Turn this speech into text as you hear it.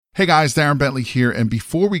Hey guys, Darren Bentley here, and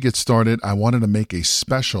before we get started, I wanted to make a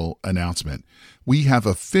special announcement. We have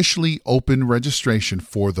officially opened registration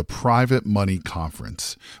for the Private Money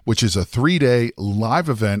Conference, which is a 3-day live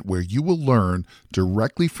event where you will learn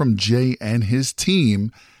directly from Jay and his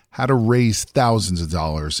team how to raise thousands of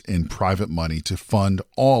dollars in private money to fund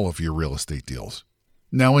all of your real estate deals.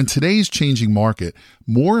 Now, in today's changing market,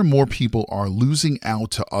 more and more people are losing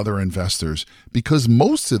out to other investors because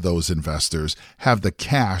most of those investors have the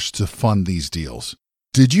cash to fund these deals.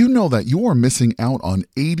 Did you know that you are missing out on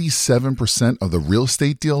 87% of the real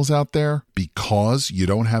estate deals out there because you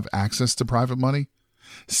don't have access to private money?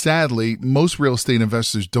 Sadly, most real estate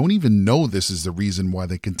investors don't even know this is the reason why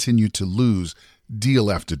they continue to lose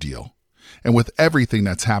deal after deal. And with everything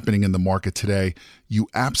that's happening in the market today, you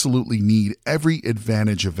absolutely need every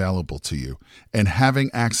advantage available to you. And having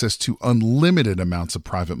access to unlimited amounts of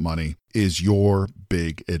private money is your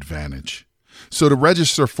big advantage. So to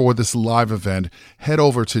register for this live event, head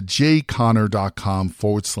over to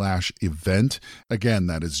jayconner.com/event. Again,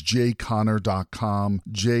 that is jayconner.com,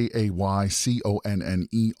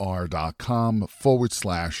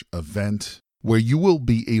 jayconner.com/event, where you will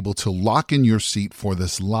be able to lock in your seat for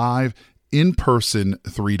this live in-person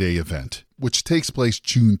 3-day event, which takes place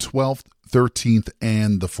June 12th, 13th,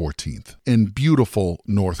 and the 14th in beautiful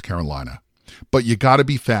North Carolina. But you got to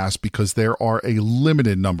be fast because there are a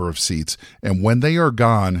limited number of seats, and when they are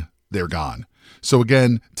gone, they're gone. So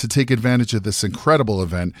again, to take advantage of this incredible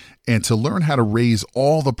event and to learn how to raise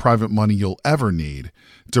all the private money you'll ever need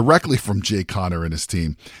directly from Jay Conner and his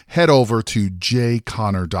team, head over to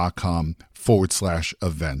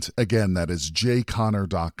jayconner.com/event. Again, that is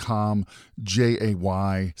jayconner.com,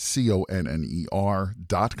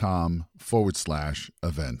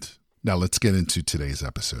 jayconner.com/event. Now let's get into today's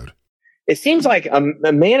episode. It seems like a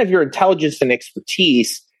man of your intelligence and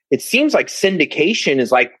expertise, it seems like syndication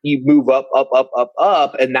is like you move up,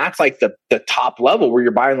 and that's like the top level where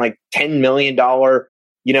you're buying like $10 million,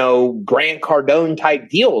 Grant Cardone type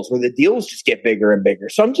deals where the deals just get bigger and bigger.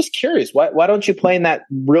 So I'm just curious, why don't you play in that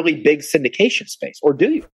really big syndication space, or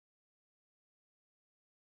do you?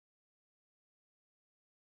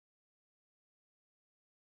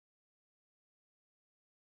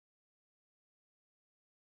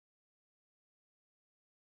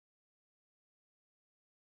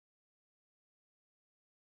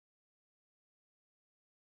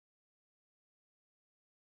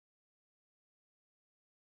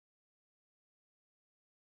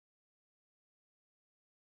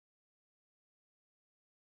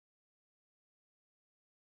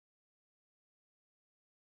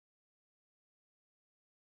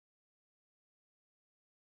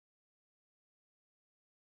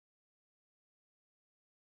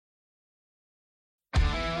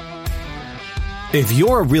 If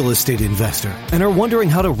you're a real estate investor and are wondering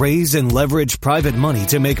how to raise and leverage private money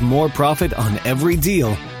to make more profit on every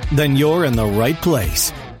deal, then you're in the right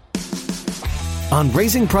place. On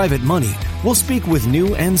Raising Private Money, we'll speak with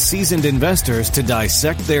new and seasoned investors to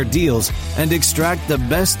dissect their deals and extract the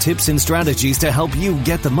best tips and strategies to help you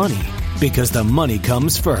get the money, because the money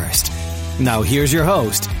comes first. Now here's your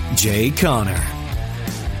host, Jay Conner.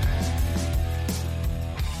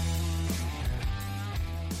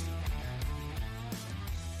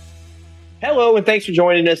 Hello, and thanks for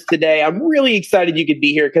joining us today. I'm really excited you could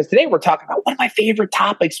be here because today we're talking about one of my favorite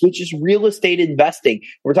topics, which is real estate investing.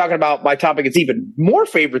 We're talking about my topic that's even more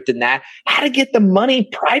favorite than that, how to get the money,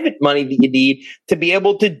 private money that you need to be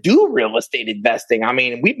able to do real estate investing. I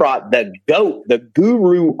mean, we brought the GOAT, the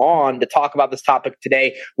guru, on to talk about this topic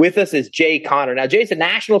today. With us is Jay Conner. Now, Jay's a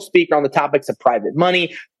national speaker on the topics of private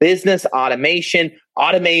money, business automation,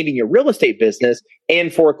 automating your real estate business,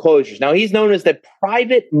 and foreclosures. Now, he's known as the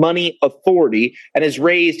Private Money Authority and has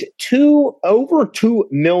raised over $2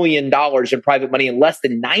 million in private money in less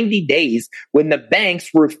than 90 days when the banks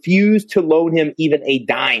refused to loan him even a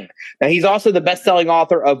dime. Now, he's also the best-selling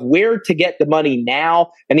author of Where to Get the Money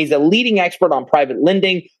Now, and he's a leading expert on private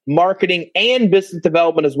lending, marketing, and business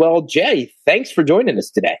development as well. Jay, thanks for joining us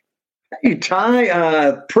today. Hey, Ty, I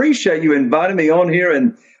appreciate you inviting me on here,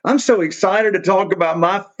 and I'm so excited to talk about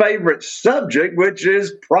my favorite subject, which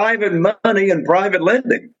is private money and private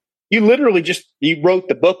lending. You literally you wrote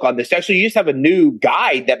the book on this. Actually, you just have a new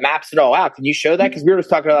guide that maps it all out. Can you show that? Because we were just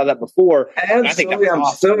talking about that before. Absolutely. I'm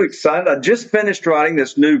awesome. So excited. I just finished writing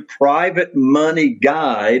this new private money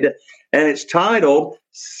guide, and it's titled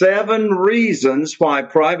 7 Reasons Why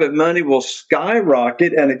Private Money Will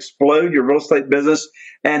Skyrocket and Explode Your Real Estate Business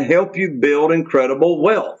and Help You Build Incredible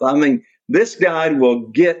Wealth. I mean, this guide will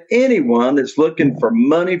get anyone that's looking for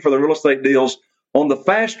money for the real estate deals on the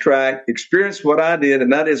fast track, experience what I did.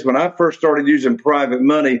 And that is when I first started using private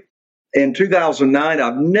money, in 2009,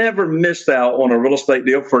 I've never missed out on a real estate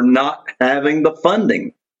deal for not having the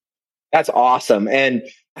funding. That's awesome. And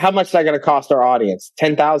how much is that going to cost our audience?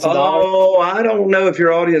 $10,000? Oh, I don't know if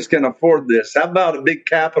your audience can afford this. How about a big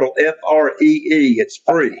capital FREE? It's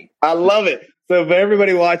free. I love it. So for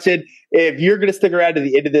everybody watching, if you're going to stick around to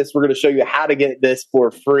the end of this, we're going to show you how to get this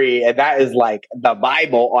for free. And that is like the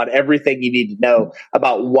Bible on everything you need to know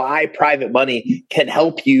about why private money can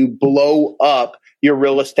help you blow up your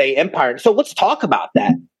real estate empire. So let's talk about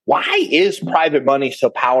that. Why is private money so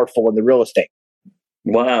powerful in the real estate?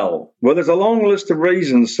 Wow. Well, there's a long list of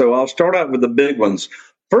reasons, so I'll start out with the big ones.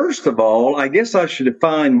 First of all, I guess I should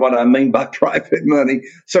define what I mean by private money.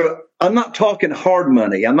 So I'm not talking hard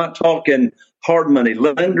money. I'm not talking hard money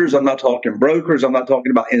lenders. I'm not talking brokers. I'm not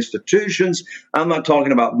talking about institutions. I'm not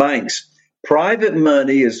talking about banks. Private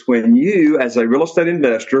money is when you, as a real estate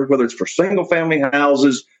investor, whether it's for single family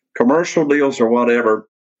houses, commercial deals, or whatever,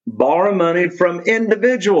 borrow money from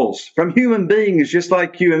individuals, from human beings just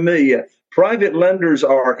like you and me. Private lenders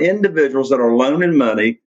are individuals that are loaning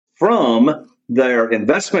money from their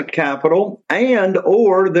investment capital and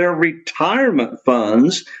or their retirement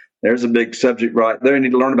funds. There's a big subject right there. You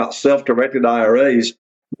need to learn about self-directed IRAs.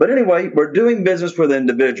 But anyway, we're doing business with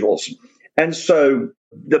individuals. And so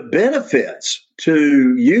the benefits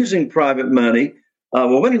to using private money,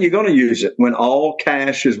 when are you going to use it? When all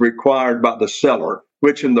cash is required by the seller,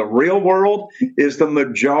 which in the real world is the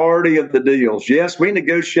majority of the deals. Yes, we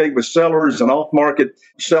negotiate with sellers and off-market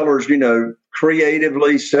sellers,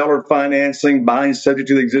 creatively, seller financing, buying subject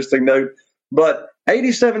to the existing note. But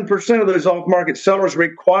 87% of those off-market sellers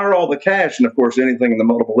require all the cash. And of course, anything in the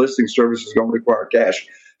multiple listing service is going to require cash.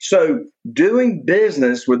 So doing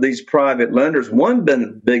business with these private lenders, one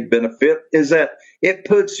big benefit is that it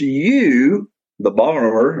puts you, the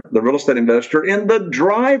borrower, the real estate investor, in the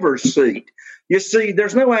driver's seat. You see,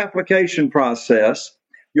 there's no application process.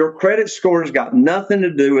 Your credit score's got nothing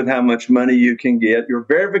to do with how much money you can get. Your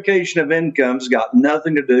verification of income's got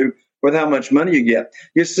nothing to do with how much money you get.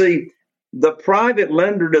 You see, the private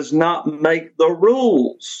lender does not make the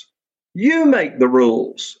rules. You make the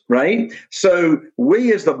rules, right? So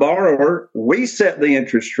we as the borrower, we set the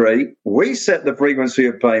interest rate. We set the frequency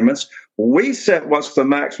of payments. We set what's the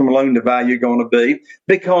maximum loan to value going to be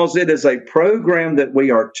because it is a program that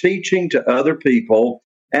we are teaching to other people.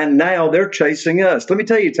 And now they're chasing us. Let me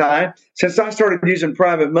tell you, Ty, since I started using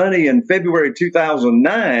private money in February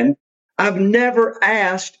 2009, I've never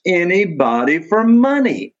asked anybody for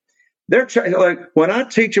money. They're like when I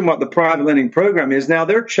teach them what the private lending program is, now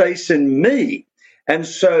they're chasing me. And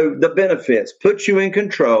so the benefits put you in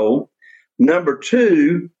control. Number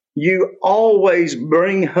two, you always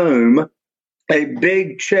bring home a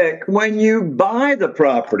big check when you buy the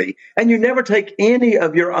property, and you never take any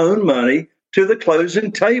of your own money to the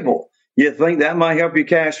closing table. You think that might help your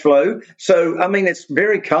cash flow? So, I mean, it's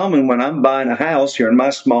very common when I'm buying a house here in my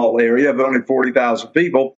small area of only 40,000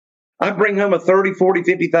 people. I bring home a $30,000,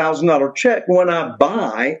 $40,000, $50,000 check when I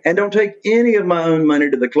buy and don't take any of my own money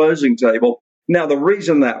to the closing table. Now, the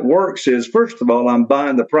reason that works is, first of all, I'm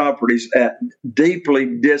buying the properties at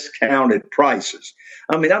deeply discounted prices.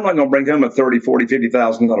 I mean, I'm not going to bring home a $30,000, $40,000,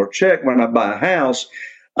 $50,000 check when I buy a house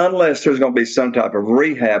unless there's going to be some type of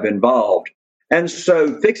rehab involved. And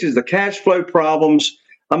so fixes the cash flow problems.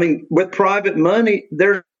 I mean, with private money,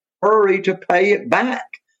 there's a hurry to pay it back,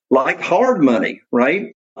 like hard money,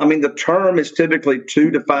 right? I mean, the term is typically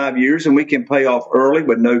 2 to 5 years, and we can pay off early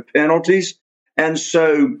with no penalties. And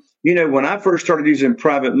so, when I first started using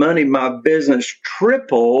private money, my business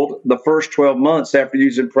tripled the first 12 months after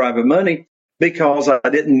using private money because I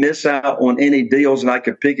didn't miss out on any deals and I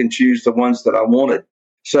could pick and choose the ones that I wanted.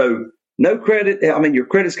 So no credit. I mean, your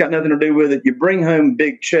credit's got nothing to do with it. You bring home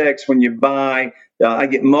big checks when you buy. I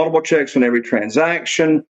get multiple checks on every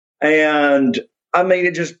transaction. And I mean,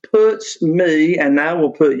 it just puts me, and now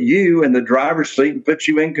we'll put you in the driver's seat and put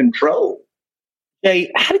you in control.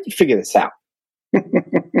 Jay, how did you figure this out?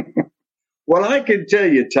 Well, I can tell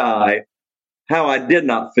you, Ty, how I did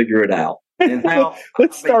not figure it out. And how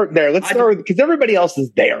Let's start there. Let's start because everybody else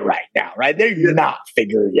is there right now, right? They're not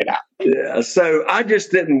figuring it out. Yeah. So I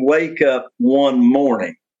just didn't wake up one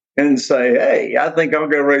morning and say, hey, I think I'm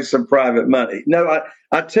going to raise some private money. No,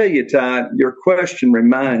 I tell you, Ty, your question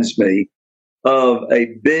reminds me of a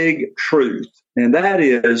big truth. And that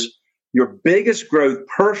is your biggest growth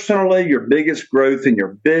personally, your biggest growth in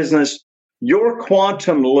your business, your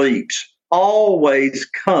quantum leaps always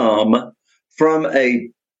come from a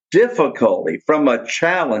difficulty, from a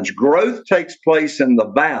challenge. Growth takes place in the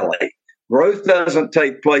valley. Growth doesn't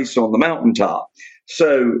take place on the mountaintop.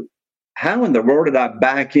 So how in the world did I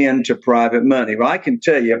back into private money? Well, I can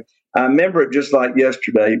tell you, I remember it just like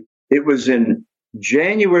yesterday. It was in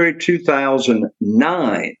January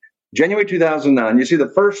 2009. January 2009. You see,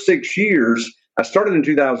 the first 6 years, I started in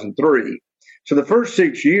 2003. So the first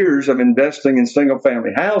 6 years of investing in single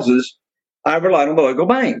family houses, I relied on the local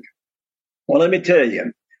bank. Well, let me tell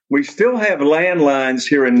you, we still have landlines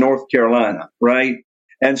here in North Carolina, right?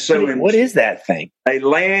 And so, what is that thing? A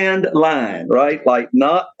landline, right? Like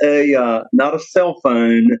not a cell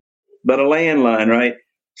phone, but a landline, right?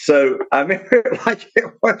 So I remember like it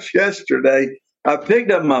was yesterday. I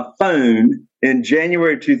picked up my phone in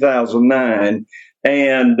January 2009,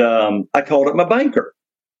 and I called up my banker.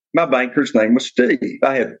 My banker's name was Steve.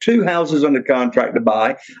 I had 2 houses under contract to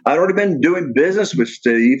buy. I'd already been doing business with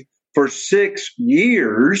Steve for 6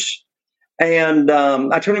 years. And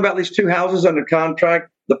I told him about these 2 houses under contract.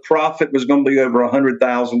 The profit was going to be over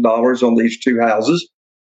 $100,000 on these 2 houses.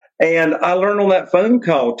 And I learned on that phone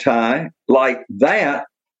call, Ty, like that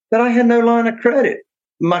I had no line of credit.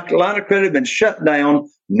 My line of credit had been shut down.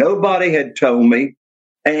 Nobody had told me.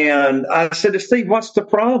 And I said to Steve, what's the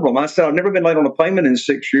problem? I said, I've never been late on a payment in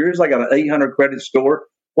 6 years. I got an 800 credit score.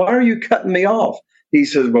 Why are you cutting me off? He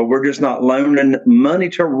says, well, we're just not loaning money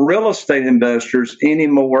to real estate investors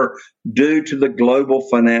anymore due to the global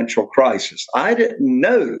financial crisis. I didn't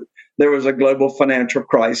know there was a global financial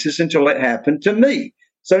crisis until it happened to me.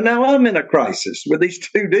 So now I'm in a crisis with these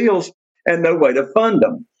 2 deals and no way to fund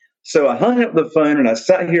them. So I hung up the phone and I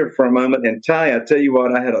sat here for a moment. And Ty, I tell you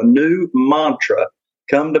what, I had a new mantra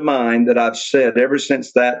come to mind that I've said ever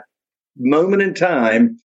since that moment in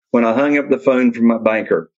time when I hung up the phone from my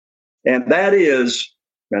banker. And that is,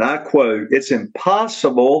 and I quote, it's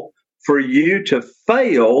impossible for you to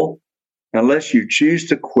fail unless you choose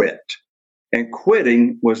to quit. And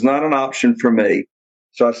quitting was not an option for me.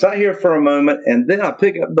 So I sat here for a moment, and then I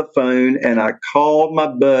picked up the phone and I called my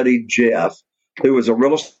buddy Jeff, who was a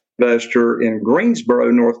real estate investor in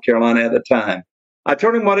Greensboro, North Carolina at the time. I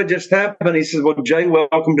told him what had just happened. He says, well, Jay,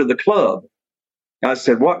 welcome to the club. I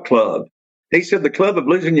said, what club? He said, the club of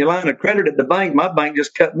losing your line of credit at the bank. My bank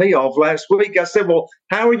just cut me off last week. I said, well,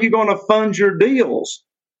 how are you going to fund your deals?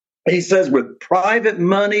 He says, with private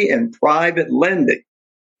money and private lending.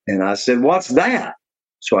 And I said, what's that?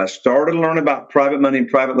 So I started learning about private money and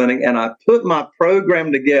private lending, and I put my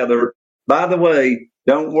program together. By the way,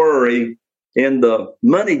 don't worry. In the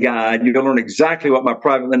money guide, you're going to learn exactly what my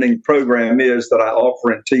private lending program is that I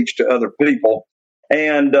offer and teach to other people.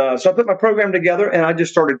 And so I put my program together, and I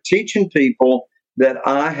just started teaching people that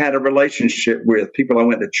I had a relationship with, people I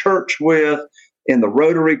went to church with, in the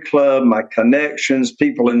Rotary Club, my connections,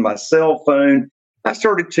 people in my cell phone. I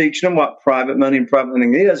started teaching them what private money and private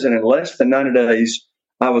lending is, and in less than 90 days,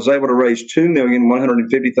 I was able to raise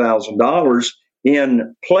 $2,150,000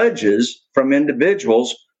 in pledges from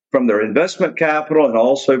individuals, from their investment capital and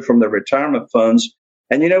also from their retirement funds.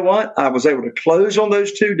 And you know what? I was able to close on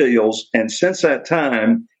those 2 deals. And since that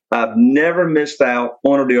time, I've never missed out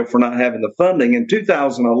on a deal for not having the funding. In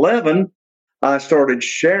 2011, I started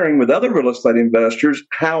sharing with other real estate investors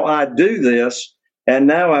how I do this. And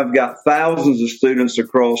now I've got thousands of students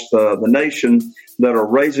across the nation that are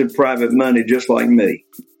raising private money just like me.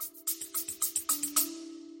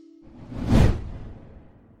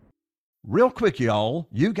 Real quick, y'all,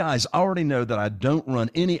 you guys already know that I don't run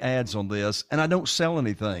any ads on this and I don't sell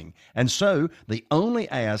anything. And so the only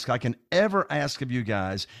ask I can ever ask of you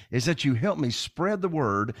guys is that you help me spread the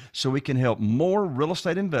word so we can help more real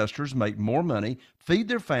estate investors make more money, feed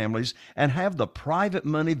their families, and have the private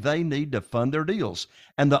money they need to fund their deals.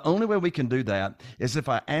 And the only way we can do that is if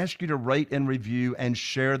I ask you to rate and review and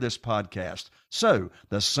share this podcast. So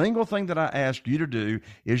the single thing that I ask you to do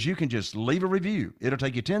is you can just leave a review. It'll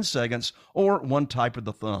take you 10 seconds or one type of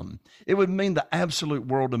the thumb. It would mean the absolute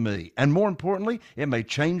world to me. And more importantly, it may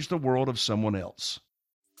change the world of someone else.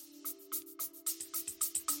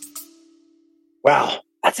 Wow.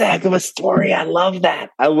 That's a heck of a story. I love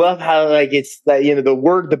that. I love how it's that,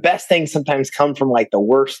 the best things sometimes come from the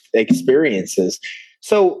worst experiences.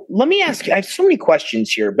 So let me ask you, I have so many questions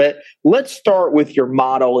here, but let's start with your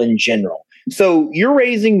model in general. So you're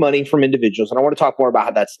raising money from individuals, and I want to talk more about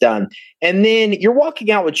how that's done. And then you're walking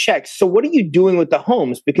out with checks. So what are you doing with the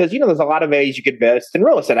homes? Because, there's a lot of ways you could invest in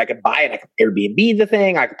real estate. I could buy it. I could Airbnb the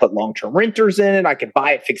thing. I could put long-term renters in it. I could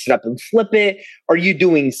buy it, fix it up, and flip it. Are you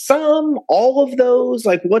doing some, all of those?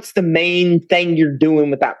 What's the main thing you're doing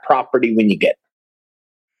with that property when you get it?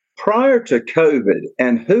 Prior to COVID,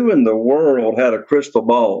 and who in the world had a crystal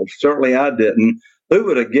ball? Certainly I didn't. Who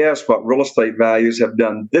would have guessed what real estate values have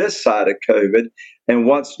done this side of COVID and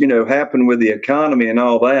what's, happened with the economy and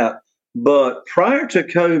all that? But prior to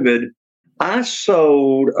COVID, I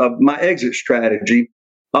sold my exit strategy.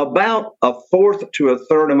 About a fourth to a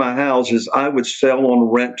third of my houses I would sell on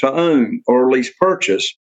rent to own or lease purchase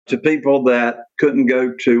to people that couldn't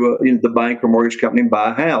go to the bank or mortgage company and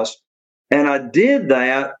buy a house. And I did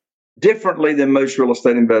that differently than most real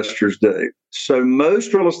estate investors do. So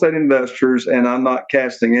most real estate investors, and I'm not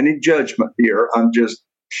casting any judgment here, I'm just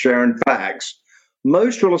sharing facts.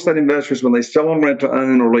 Most real estate investors, when they sell on rent to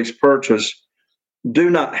own or lease purchase,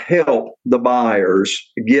 do not help the buyers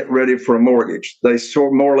get ready for a mortgage. They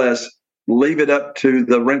sort more or less leave it up to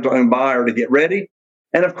the rent to own buyer to get ready.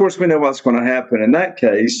 And of course, we know what's going to happen in that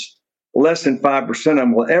case. Less than 5% of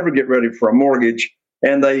them will ever get ready for a mortgage,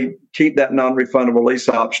 and they keep that non-refundable lease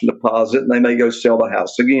option deposit, and they may go sell the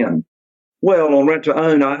house again. Well, on rent to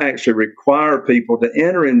own, I actually require people to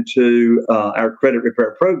enter into our credit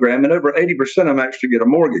repair program, and over 80% of them actually get a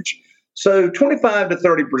mortgage. So 25 to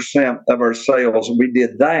 30% of our sales, we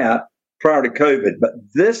did that prior to COVID. But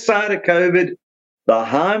this side of COVID, the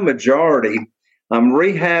high majority, I'm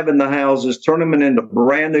rehabbing the houses, turning them into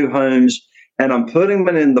brand new homes, and I'm putting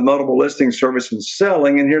them in the multiple listing service and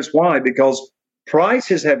selling. And here's why: because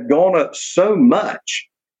prices have gone up so much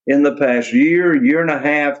in the past year and a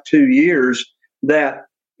half, 2 years, that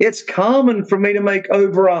it's common for me to make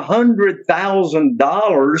over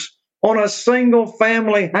 $100,000 on a single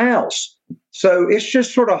family house. So it's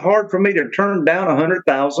just sort of hard for me to turn down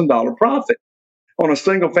 $100,000 profit on a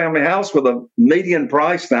single family house with a median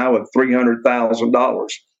price now of $300,000.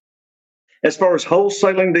 As far as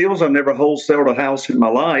wholesaling deals, I've never wholesaled a house in my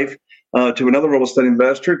life to another real estate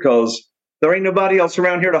investor because there ain't nobody else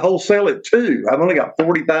around here to wholesale it to. I've only got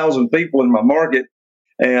 40,000 people in my market,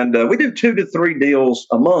 and we do 2 to 3 deals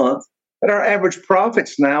a month. And our average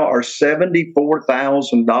profits now are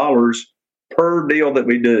 $74,000 per deal that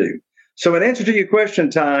we do. So in answer to your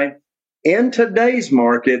question, Ty, in today's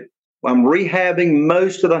market, I'm rehabbing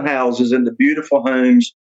most of the houses into beautiful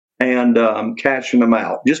homes, and I'm cashing them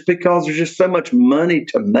out just because there's just so much money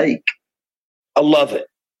to make. I love it.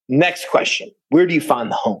 Next question. Where do you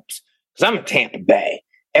find the homes? Because I'm in Tampa Bay.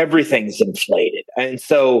 Everything's inflated. And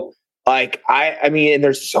so I mean, and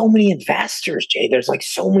there's so many investors, Jay. There's like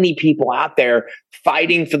so many people out there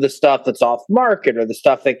fighting for the stuff that's off market or the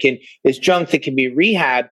stuff that is junk that can be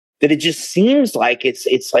rehabbed, that it just seems like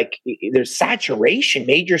it's like there's saturation,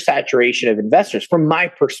 major saturation of investors from my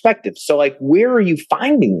perspective. So like, where are you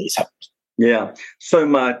finding these homes? Yeah. So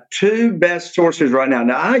my 2 best sources right now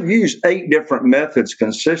I use 8 different methods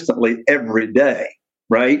consistently every day.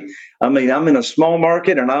 Right? I mean, I'm in a small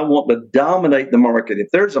market and I want to dominate the market. If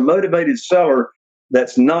there's a motivated seller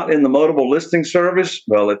that's not in the multiple listing service,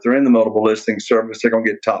 well, if they're in the multiple listing service, they're going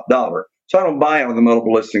to get top dollar. So I don't buy out of the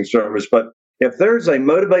multiple listing service. But if there's a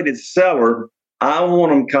motivated seller, I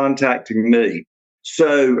want them contacting me.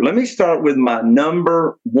 So let me start with my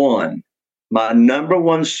number one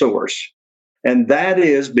source. And that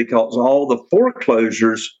is because all the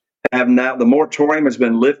foreclosures have now, the moratorium has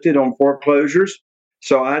been lifted on foreclosures.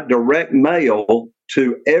 So I direct mail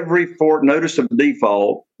to every notice of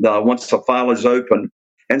default once the file is open.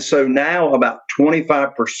 And so now about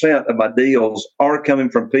 25% of my deals are coming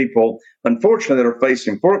from people, unfortunately, that are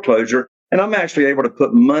facing foreclosure. And I'm actually able to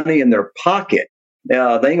put money in their pocket. They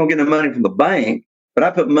ain't going to get the money from the bank, but I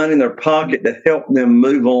put money in their pocket to help them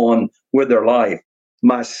move on with their life.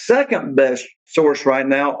 My second best source right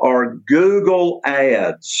now are Google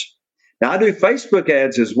ads. Now, I do Facebook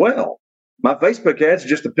ads as well. My Facebook ads is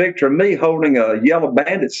just a picture of me holding a yellow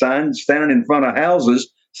bandit sign, standing in front of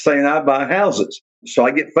houses, saying I buy houses. So I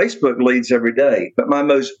get Facebook leads every day. But my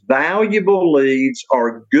most valuable leads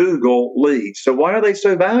are Google leads. So why are they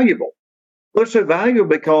so valuable? They're so valuable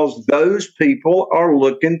because those people are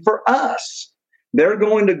looking for us. They're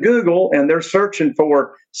going to Google and they're searching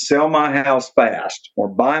for sell my house fast or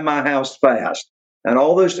buy my house fast and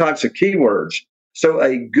all those types of keywords. So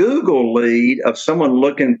a Google lead of someone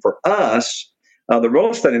looking for us, the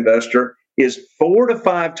real estate investor, is 4 to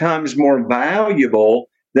 5 times more valuable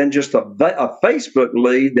than just a Facebook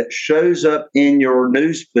lead that shows up in your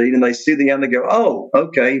news feed and they see the end and they go, oh,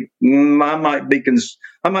 okay, I might be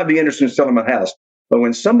interested in selling my house. But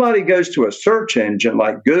when somebody goes to a search engine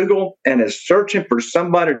like Google and is searching for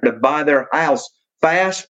somebody to buy their house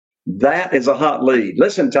fast, that is a hot lead.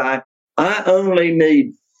 Listen, Ty, I only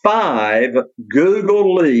need 5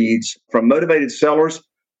 Google leads from motivated sellers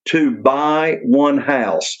to buy one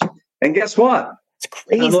house. And guess what? It's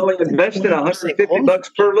crazy. I'm only investing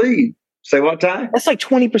 $150 per lead. Say what, Ty? That's like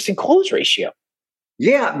 20% close ratio.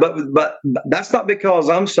 Yeah, but that's not because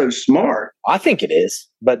I'm so smart. I think it is,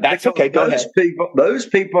 but that's okay. Go ahead. Those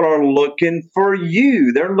people are looking for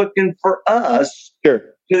you. They're looking for us. Sure.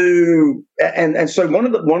 And so one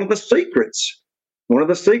of the secrets One of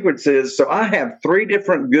the secrets is, so I have 3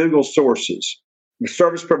 different Google sources,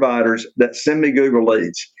 service providers that send me Google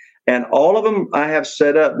leads. And all of them I have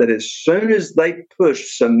set up that as soon as they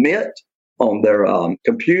push submit on their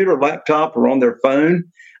computer, laptop, or on their phone,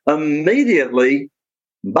 immediately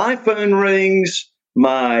my phone rings,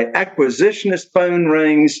 my acquisitionist phone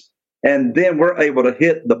rings, and then we're able to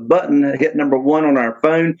hit the button, hit number 1 on our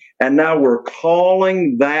phone, and now we're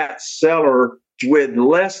calling that seller with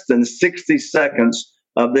less than 60 seconds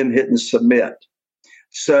of them hitting submit.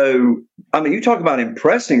 So, I mean, you talk about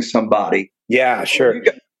impressing somebody. Yeah, sure.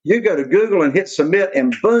 You go to Google and hit submit,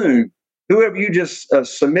 and boom, whoever you just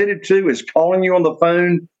submitted to is calling you on the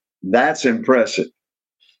phone. That's impressive.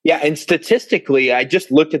 Yeah, and statistically, I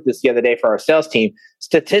just looked at this the other day for our sales team.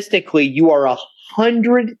 Statistically, you are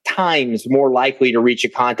 100 times more likely to reach a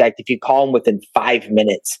contact if you call them within 5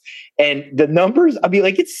 minutes. And the numbers, I mean,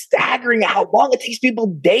 like, it's staggering how long it takes people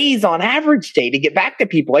days on average day to get back to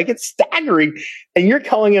people. Like, it's staggering. And you're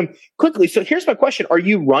calling them quickly. So here's my question. Are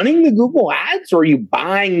you running the Google ads, or are you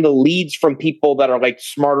buying the leads from people that are like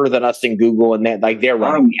smarter than us in Google and they're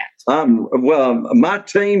running the ads? Well, my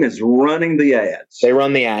team is running the ads. They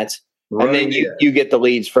run the ads. And then you get the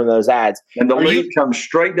leads from those ads. And the lead comes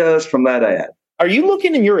straight to us from that ad. Are you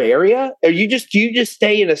looking in your area? Do you just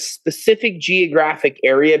stay in a specific geographic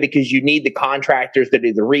area because you need the contractors to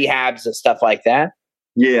do the rehabs and stuff like that?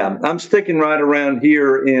 Yeah, I'm sticking right around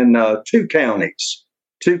here in 2 counties.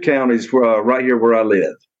 2 counties right here where I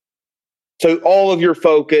live. So all of your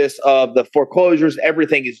focus of the foreclosures,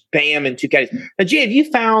 everything is bam in 2 counties. Now, Jay, have you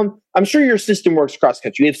found, I'm sure your system works cross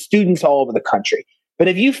country. You have students all over the country. But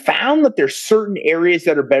have you found that there's certain areas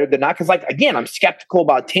that are better than not? Because, like, again, I'm skeptical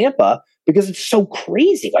about Tampa because it's so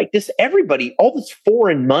crazy. Like this, everybody, all this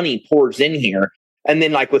foreign money pours in here. And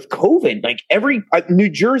then, like with COVID, like New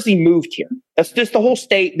Jersey moved here. That's just the whole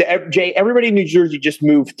state. Jay, everybody in New Jersey just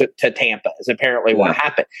moved to Tampa is apparently what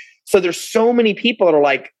happened. So there's so many people that are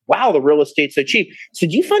like, wow, the real estate's so cheap. So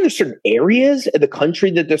do you find there's certain areas of the country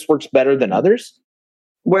that this works better than others?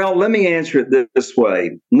 Well, let me answer it this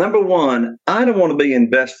way. Number 1, I don't want to be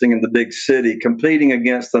investing in the big city, competing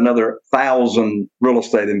against another 1,000 real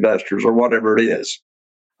estate investors or whatever it is.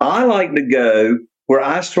 I like to go where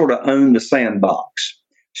I sort of own the sandbox.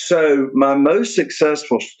 So my most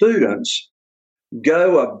successful students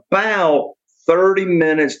go about 30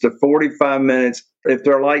 minutes to 45 minutes if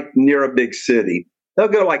they're like near a big city. They'll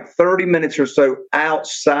go like 30 minutes or so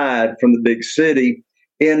outside from the big city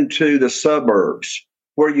into the suburbs,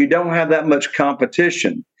 where you don't have that much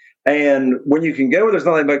competition. And when you can go where there's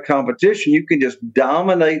not that much competition, you can just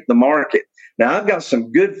dominate the market. Now, I've got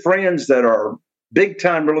some good friends that are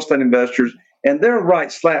big-time real estate investors, and they're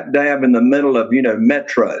right slap dab in the middle of,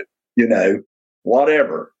 metro,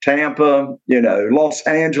 whatever, Tampa, Los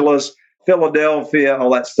Angeles, Philadelphia,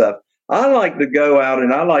 all that stuff. I like to go out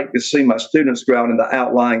and I like to see my students go out in the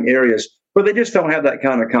outlying areas where they just don't have that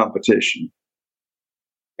kind of competition.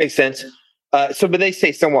 Makes sense. But they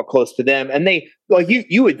stay somewhat close to them, and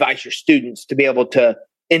you advise your students to be able to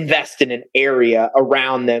invest in an area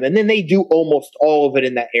around them, and then they do almost all of it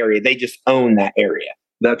in that area. They just own that area.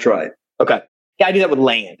 That's right. Okay. Yeah, I do that with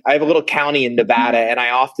land. I have a little county in Nevada, and I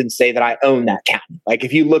often say that I own that county. Like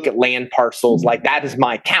if you look at land parcels, like that is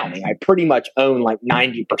my county. I pretty much own like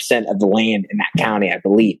 90% of the land in that county, I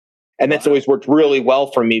believe. And that's always worked really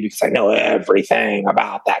well for me because I know everything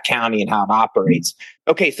about that county and how it operates.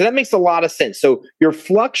 Okay, so that makes a lot of sense. So you're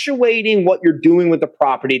fluctuating what you're doing with the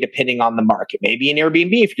property depending on the market. Maybe an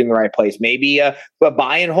Airbnb if you're in the right place. Maybe a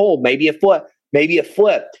buy and hold. Maybe a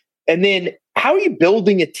flip. And then how are you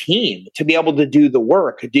building a team to be able to do the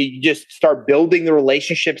work? Do you just start building the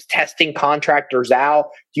relationships, testing contractors out?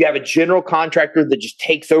 Do you have a general contractor that just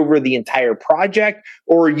takes over the entire project?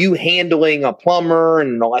 Or are you handling a plumber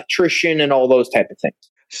and an electrician and all those type of things?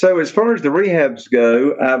 So as far as the rehabs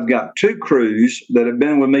go, I've got 2 crews that have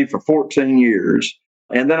been with me for 14 years.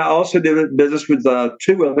 And then I also did business with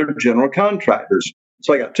 2 other general contractors.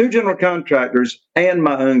 So I got 2 general contractors and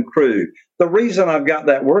my own crew. The reason I've got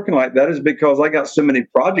that working like that is because I got so many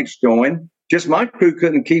projects going, just my crew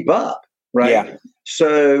couldn't keep up, right? Yeah.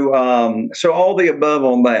 So all the above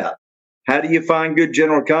on that. How do you find good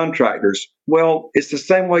general contractors? Well, it's the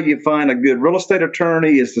same way you find a good real estate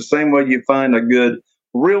attorney. It's the same way you find a good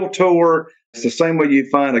realtor. It's the same way you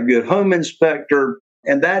find a good home inspector.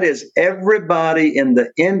 And that is everybody in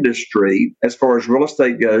the industry, as far as real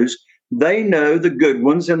estate goes, they know the good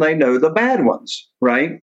ones and they know the bad ones,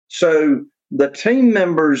 right? So the team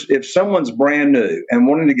members, if someone's brand new and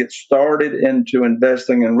wanting to get started into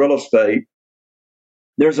investing in real estate,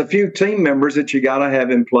 there's a few team members that you got to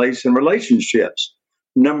have in place in relationships.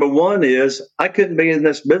 Number one is I couldn't be in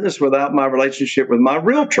this business without my relationship with my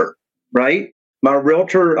realtor, right? My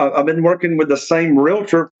realtor, I've been working with the same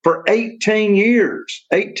realtor for 18 years,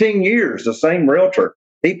 the same realtor.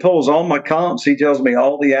 He pulls all my comps. He tells me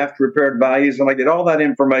all the after repaired values, and I get all that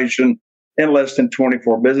information in less than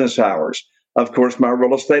 24 business hours. Of course, my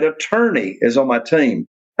real estate attorney is on my team.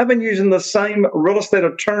 I've been using the same real estate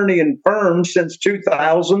attorney and firm since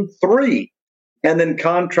 2003, and then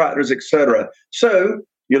contractors, etc. So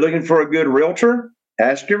you're looking for a good realtor?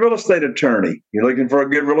 Ask your real estate attorney. You're looking for a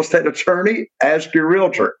good real estate attorney? Ask your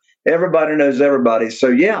realtor. Everybody knows everybody. So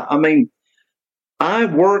yeah, I mean, I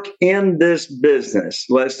work in this business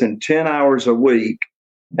less than 10 hours a week,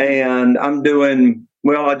 and I'm doing,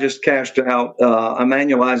 well, I just cashed out, I'm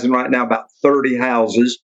annualizing right now about 30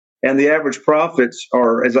 houses, and the average profits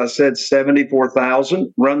are, as I said,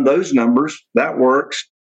 74,000. Run those numbers. That works.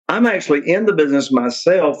 I'm actually in the business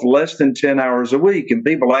myself less than 10 hours a week, and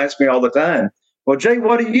people ask me all the time, well, Jay,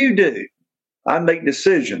 what do you do? I make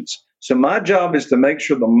decisions. So my job is to make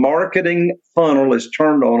sure the marketing funnel is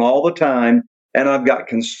turned on all the time, and I've got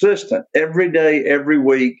consistent every day, every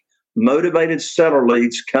week, motivated seller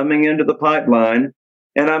leads coming into the pipeline,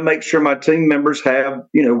 and I make sure my team members have,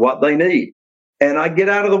 what they need. And I get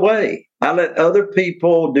out of the way. I let other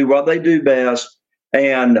people do what they do best,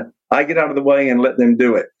 and I get out of the way and let them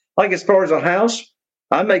do it. Like as far as a house,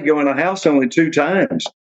 I may go in a house only 2 times.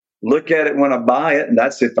 Look at it when I buy it, and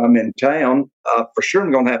that's if I'm in town. For sure,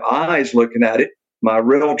 I'm going to have eyes looking at it. My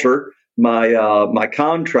realtor, my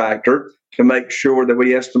contractor, to make sure that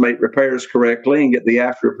we estimate repairs correctly and get the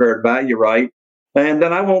after repaired value right. And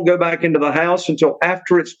then I won't go back into the house until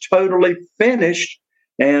after it's totally finished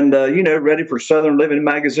and, ready for Southern Living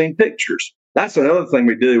magazine pictures. That's another thing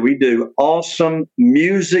we do. We do awesome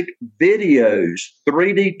music videos,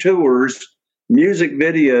 3D tours, music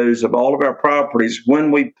videos of all of our properties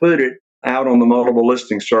when we put it out on the multiple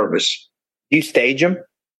listing service. You stage them?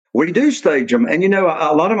 We do stage them. And, a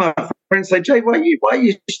lot of my friends say, Jay, why are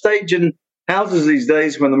you staging houses these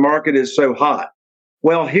days when the market is so hot?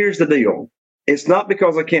 Well, here's the deal. It's not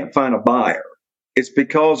because I can't find a buyer. It's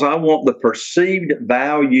because I want the perceived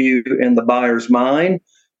value in the buyer's mind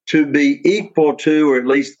to be equal to or at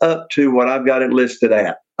least up to what I've got it listed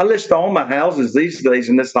at. I list all my houses these days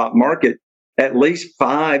in this hot market at least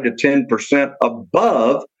 5 to 10%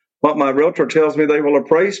 above what my realtor tells me they will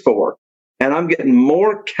appraise for. And I'm getting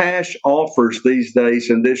more cash offers these days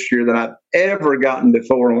in this year than I've ever gotten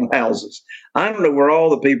before on houses. I don't know where all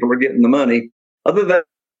the people are getting the money. Other than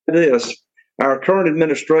this, our current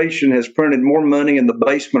administration has printed more money in the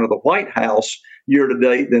basement of the White House year to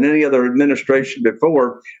date than any other administration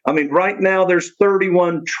before. I mean, right now there's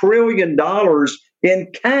 $31 trillion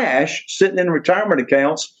in cash sitting in retirement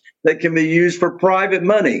accounts that can be used for private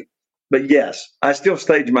money. But yes, I still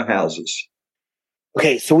stage my houses.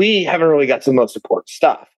 Okay, so we haven't really got to the most important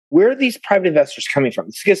stuff. Where are these private investors coming from?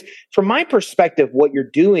 Because from my perspective, what you're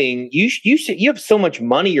doing, you have so much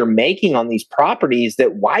money you're making on these properties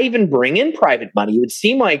that why even bring in private money? It would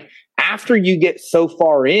seem like after you get so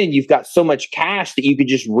far in, you've got so much cash that you could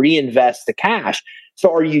just reinvest the cash.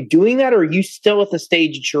 So are you doing that, or are you still at the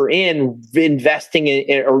stage that you're in investing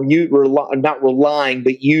in, or not relying,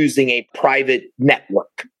 but using a private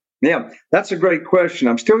network? Yeah, that's a great question.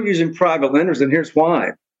 I'm still using private lenders, and here's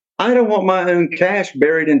why. I don't want my own cash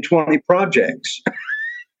buried in 20 projects,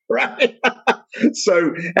 right?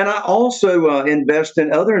 So, and I also invest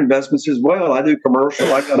in other investments as well. I do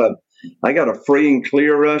commercial. I got a free and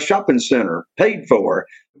clear shopping center paid for.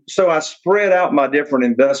 So I spread out my different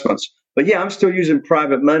investments. But yeah, I'm still using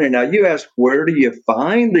private money. Now you ask, where do you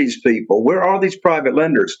find these people? Where are these private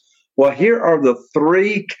lenders? Well, here are the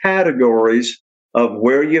 3 categories of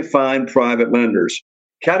where you find private lenders.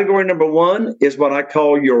 Category number 1 is what I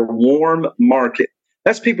call your warm market.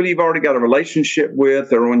 That's people you've already got a relationship with.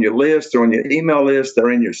 They're on your list. They're on your email list.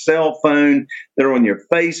 They're in your cell phone. They're on your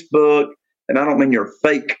Facebook. And I don't mean your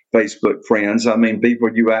fake Facebook friends. I mean people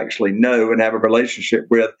you actually know and have a relationship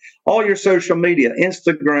with. All your social media,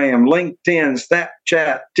 Instagram, LinkedIn,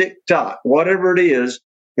 Snapchat, TikTok, whatever it is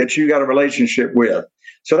that you got a relationship with.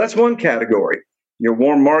 So that's one category, your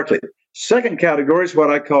warm market. Second category is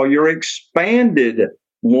what I call your expanded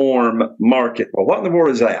warm market. Well, what in the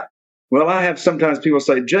world is that? Well, I have sometimes people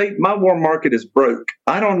say, Jay, my warm market is broke.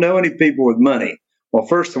 I don't know any people with money. Well,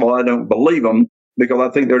 first of all, I don't believe them because I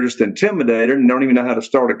think they're just intimidated and don't even know how to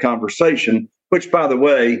start a conversation, which, by the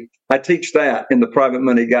way, I teach that in the Private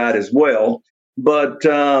Money Guide as well. But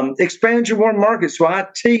expand your warm market. So I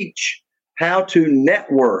teach how to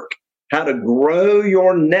network, how to grow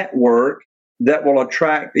your network that will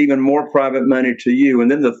attract even more private money to you.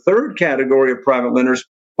 And then the third category of private lenders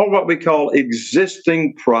are what we call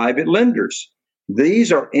existing private lenders.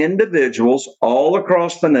 These are individuals all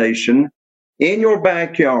across the nation in your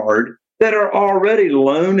backyard that are already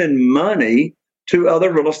loaning money to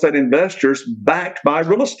other real estate investors backed by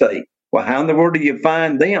real estate. Well, how in the world do you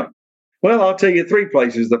find them? Well, I'll tell you 3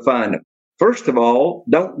 places to find them. First of all,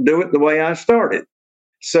 don't do it the way I started.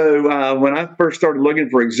 So when I first started looking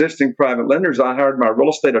for existing private lenders, I hired my real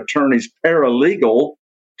estate attorney's paralegal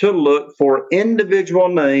to look for individual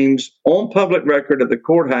names on public record at the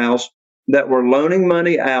courthouse that were loaning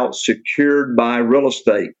money out secured by real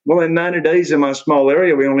estate. Well, in 90 days in my small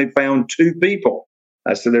area, we only found 2 people.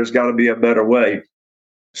 I said, there's got to be a better way.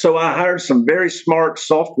 So I hired some very smart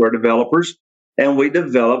software developers, and we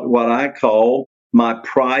developed what I call my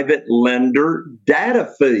private lender data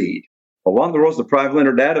feed. Well, what in the world is the private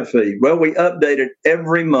lender data feed? Well, we update it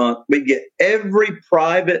every month. We get every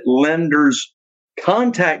private lender's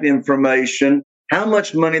contact information, how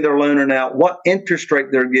much money they're loaning out, what interest rate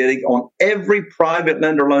they're getting on every private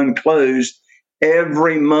lender loan closed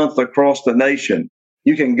every month across the nation.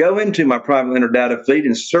 You can go into my private lender data feed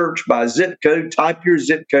and search by zip code, type your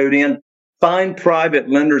zip code in, find private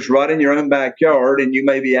lenders right in your own backyard, and you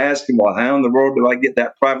may be asking, well, how in the world do I get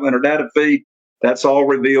that private lender data feed? That's all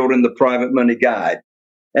revealed in the Private Money Guide.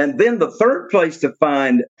 And then the third place to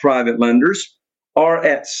find private lenders are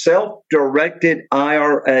at self-directed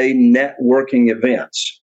IRA networking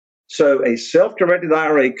events. So a self-directed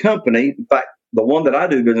IRA company, in fact, the one that I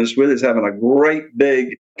do business with is having a great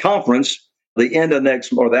big conference the end of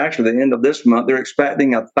the end of this month. They're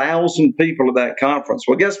expecting 1,000 people at that conference.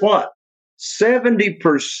 Well, guess what?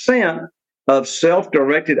 70% of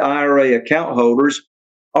self-directed IRA account holders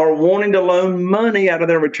are wanting to loan money out of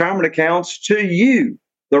their retirement accounts to you,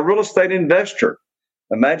 the real estate investor.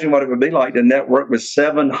 Imagine what it would be like to network with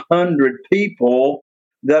 700 people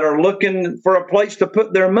that are looking for a place to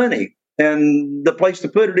put their money. And the place to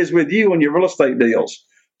put it is with you on your real estate deals.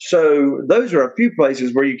 So those are a few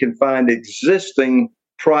places where you can find existing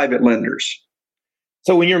private lenders.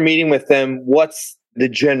 So when you're meeting with them, what's the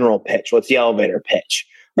general pitch? What's the elevator pitch?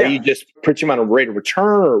 Are you just pitching them on a rate of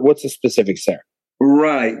return, or what's the specifics there?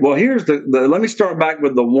 Right. Well, here's let me start back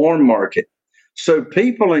with the warm market. So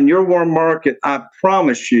people in your warm market, I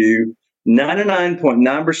promise you,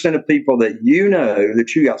 99.9% of people that you know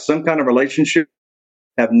that you got some kind of relationship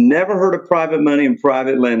have never heard of private money and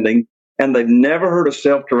private lending, and they've never heard of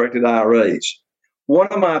self-directed IRAs. One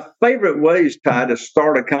of my favorite ways, Ty, to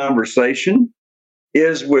start a conversation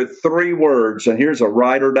is with 3 words. And here's a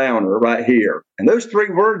writer downer right here. And those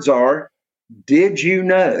 3 words are, did you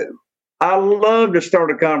know? I love to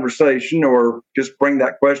start a conversation or just bring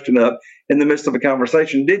that question up in the midst of a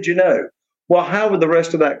conversation. Did you know? Well, how would the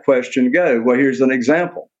rest of that question go? Well, here's an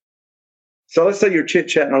example. So let's say you're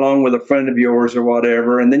chit-chatting along with a friend of yours or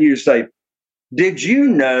whatever, and then you say, did you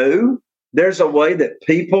know there's a way that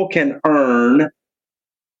people can earn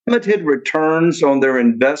limited returns on their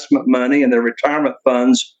investment money and their retirement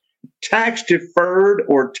funds, tax-deferred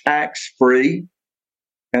or tax-free?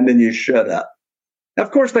 And then you shut up.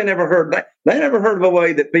 Of course, they never heard that. They never heard of a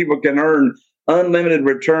way that people can earn unlimited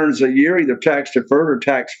returns a year, either tax-deferred or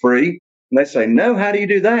tax-free. And they say, no, how do you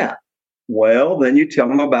do that? Well, then you tell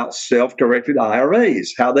them about self-directed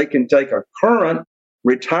IRAs, how they can take a current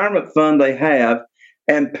retirement fund they have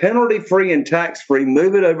and penalty-free and tax-free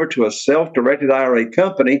move it over to a self-directed IRA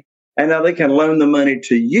company. And now they can loan the money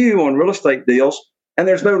to you on real estate deals. And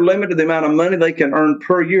there's no limit to the amount of money they can earn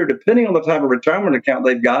per year, depending on the type of retirement account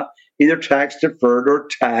they've got, either tax-deferred or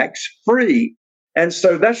tax-free. And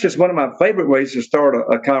so that's just one of my favorite ways to start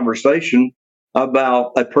a conversation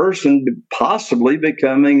about a person possibly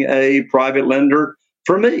becoming a private lender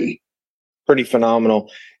for me. Pretty phenomenal.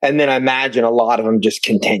 And then I imagine a lot of them just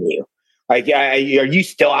continue. Like, are you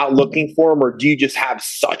still out looking for them, or do you just have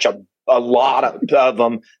such a lot of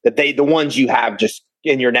them that the ones you have just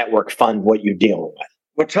in your network fund what you're dealing with?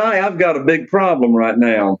 Well, Ty, I've got a big problem right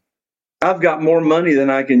now. I've got more money than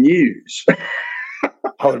I can use.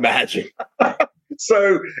 I would imagine.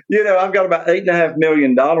 So, I've got about $8.5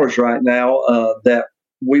 million right now that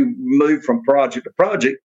we move from project to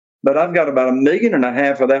project, but I've got about $1.5 million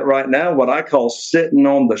of that right now, what I call sitting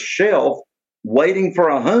on the shelf, waiting for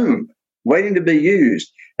a home, waiting to be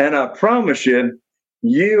used. And I promise you,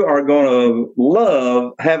 you are going to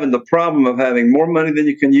love having the problem of having more money than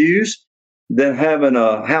you can use than having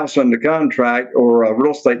a house under contract or a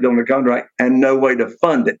real estate deal under contract and no way to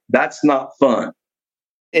fund it. That's not fun.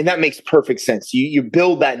 And that makes perfect sense. You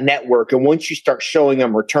build that network, and once you start showing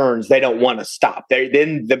them returns, they don't want to stop.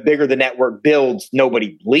 Then the bigger the network builds,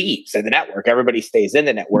 nobody leaves in the network. Everybody stays in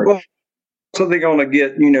the network. Well, so they're going to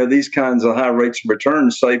get, these kinds of high rates of return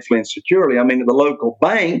safely and securely. I mean, at the local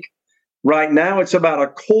bank, right now, it's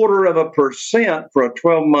about 0.25% for a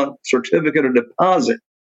 12-month certificate of deposit.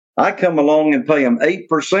 I come along and pay them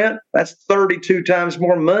 8%. That's 32 times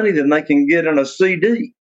more money than they can get in a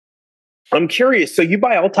CD. I'm curious. So you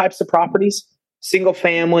buy all types of properties, single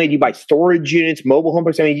family? Do you buy storage units, mobile home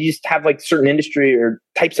parks? I mean, you just have like certain industry or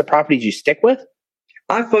types of properties you stick with?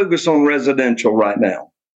 I focus on residential right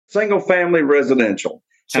now, single family residential.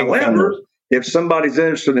 However, if somebody's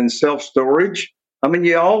interested in self-storage, I mean,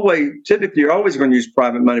 you're always going to use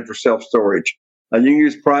private money for self-storage. You can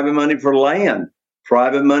use private money for land,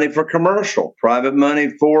 private money for commercial, private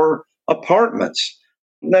money for apartments.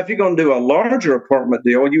 Now, if you're going to do a larger apartment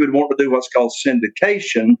deal, you would want to do what's called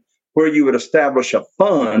syndication, where you would establish a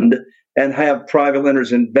fund and have private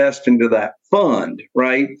lenders invest into that fund,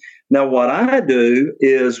 right? Now, what I do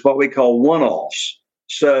is what we call one-offs.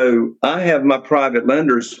 So I have my private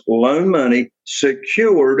lenders loan money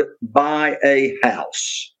secured by a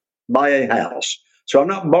house, So I'm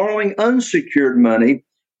not borrowing unsecured money.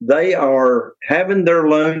 They are having their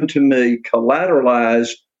loan to me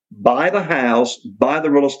collateralized by the house, by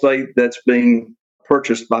the real estate that's being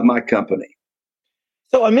purchased by my company.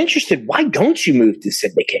 So I'm interested, why don't you move to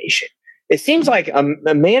syndication? It seems like a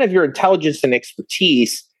man of your intelligence and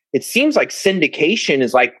expertise, it seems like syndication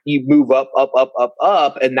is like you move up,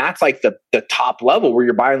 and that's like the top level where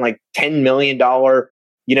you're buying like $10 million,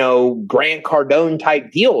 Grant Cardone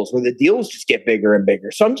type deals where the deals just get bigger and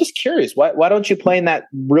bigger. So I'm just curious, why don't you play in that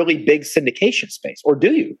really big syndication space, or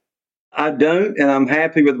do you? I don't, and I'm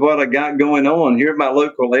happy with what I got going on here in my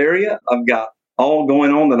local area. I've got all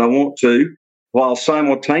going on that I want to, while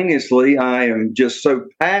simultaneously I am just so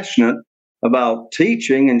passionate about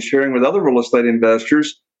teaching and sharing with other real estate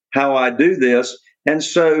investors how I do this. And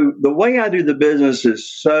so the way I do the business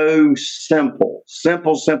is so simple,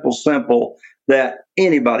 that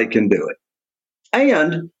anybody can do it.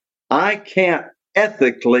 And I can't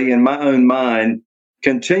ethically, in my own mind,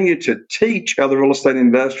 continue to teach other real estate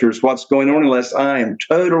investors what's going on unless I am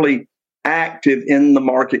totally active in the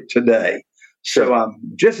market today. So I'm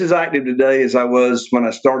just as active today as I was when I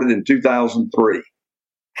started in 2003.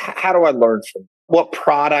 How do I learn from you? What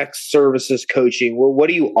products, services, coaching, what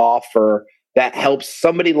do you offer that helps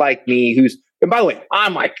somebody like me who's, and by the way,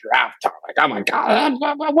 I'm like your avatar. Like, oh my God, I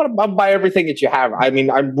want to buy everything that you have. I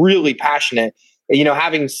mean, I'm really passionate.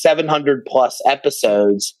 Having 700 plus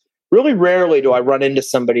episodes, really rarely do I run into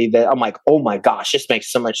somebody that I'm like, oh my gosh, this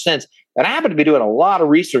makes so much sense. And I happen to be doing a lot of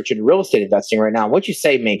research into real estate investing right now. What you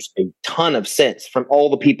say makes a ton of sense from all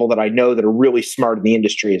the people that I know that are really smart in the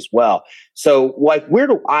industry as well. So like, where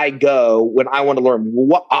do I go when I want to learn?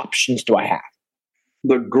 What options do I have?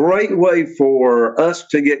 The great way for us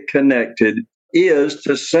to get connected is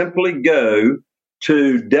to simply go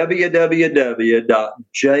to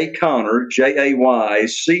www.jayconner,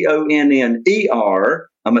 Jayconner,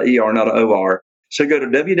 I'm an ER, not an OR. So go to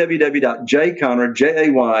www.jayconner,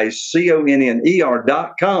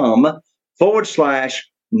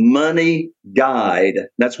 JAYCONNER.com/money guide.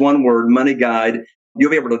 That's one word, money guide.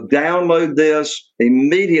 You'll be able to download this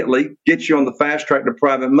immediately, get you on the fast track to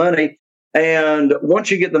private money. And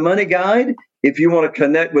once you get the money guide, if you want to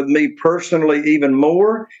connect with me personally even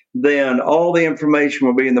more, then all the information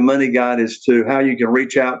will be in the money guide as to how you can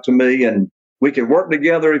reach out to me, and we can work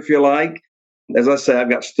together if you like. As I say, I've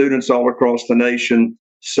got students all across the nation.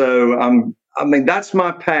 So that's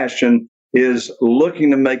my passion, is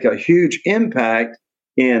looking to make a huge impact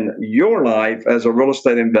in your life as a real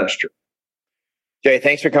estate investor. Jay,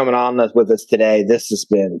 thanks for coming on with us today. This has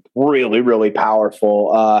been really, really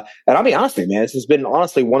powerful. And I'll be honest with you, man, this has been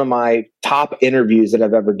honestly one of my top interviews that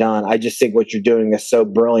I've ever done. I just think what you're doing is so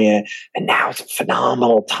brilliant. And now it's a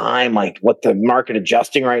phenomenal time. Like what the market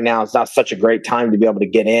adjusting right now, it's not such a great time to be able to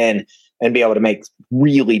get in and be able to make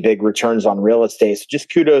really big returns on real estate. So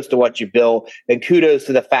just kudos to what you built, and kudos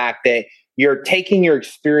to the fact that you're taking your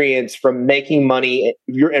experience from making money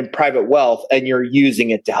in private wealth and you're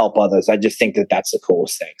using it to help others. I just think that that's the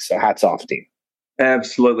coolest thing. So hats off to you.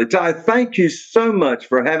 Absolutely. Ty, thank you so much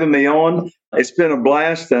for having me on. It's been a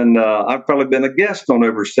blast, and I've probably been a guest on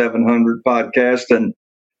over 700 podcasts, and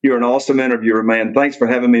you're an awesome interviewer, man. Thanks for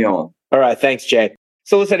having me on. All right. Thanks, Jay.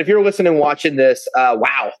 So listen, if you're listening and watching this,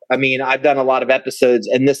 wow. I mean, I've done a lot of episodes,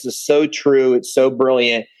 and this is so true. It's so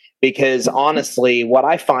brilliant. Because honestly, what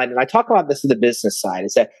I find, and I talk about this in the business side,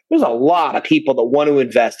 is that there's a lot of people that want to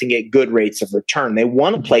invest and get good rates of return. They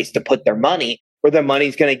want a place to put their money, where the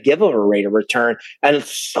money's going to give them a rate of return. And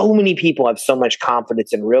so many people have so much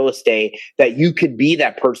confidence in real estate that you could be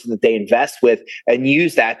that person that they invest with and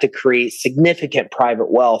use that to create significant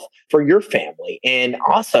private wealth for your family. And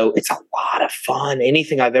also, it's a lot of fun.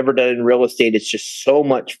 Anything I've ever done in real estate, it's just so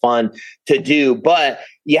much fun to do. But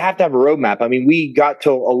you have to have a roadmap. I mean, we got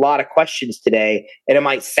to a lot of questions today, and it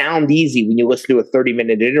might sound easy when you listen to a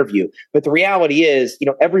 30-minute interview. But the reality is,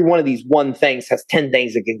 every one of these one things has 10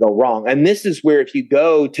 things that can go wrong. And this is where if you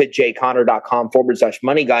go to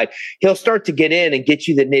jayconner.com/money guide, he'll start to get in and get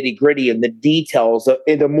you the nitty-gritty and the details,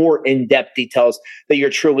 the more in-depth details that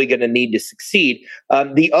you're truly going to need to succeed.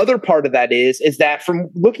 The other part of that is that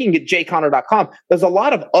from looking at jayconner.com, there's a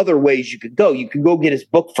lot of other ways you could go. You can go get his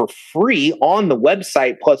book for free on the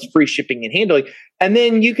website, plus free shipping and handling. And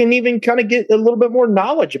then you can even kind of get a little bit more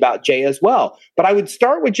knowledge about Jay as well. But I would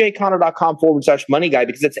start with jayconner.com/money guide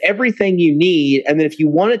because it's everything you need. And then if you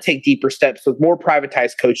want to take deeper steps with more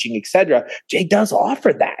privatized coaching, etc., Jay does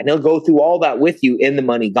offer that. And he'll go through all that with you in the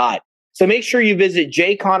money guide. So make sure you visit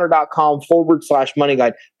jayconner.com/money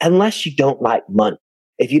guide unless you don't like money.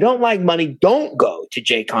 If you don't like money, don't go to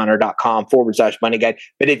jayconner.com/money guide.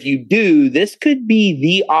 But if you do, this could be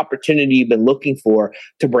the opportunity you've been looking for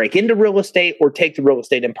to break into real estate or take the real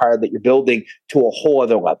estate empire that you're building to a whole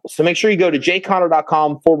other level. So make sure you go to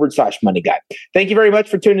jayconner.com/money guide. Thank you very much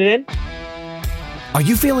for tuning in. Are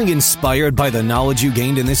you feeling inspired by the knowledge you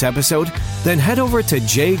gained in this episode? Then head over to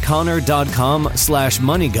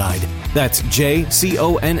jayconner.com/money guide. That's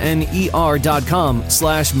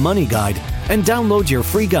jayconner.com/money guide and download your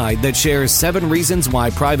free guide that shares 7 reasons why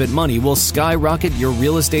private money will skyrocket your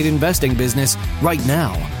real estate investing business right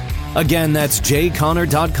now. Again, that's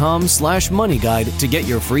jayconner.com/money guide to get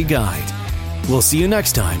your free guide. We'll see you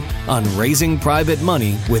next time on Raising Private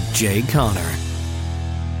Money with Jay Conner.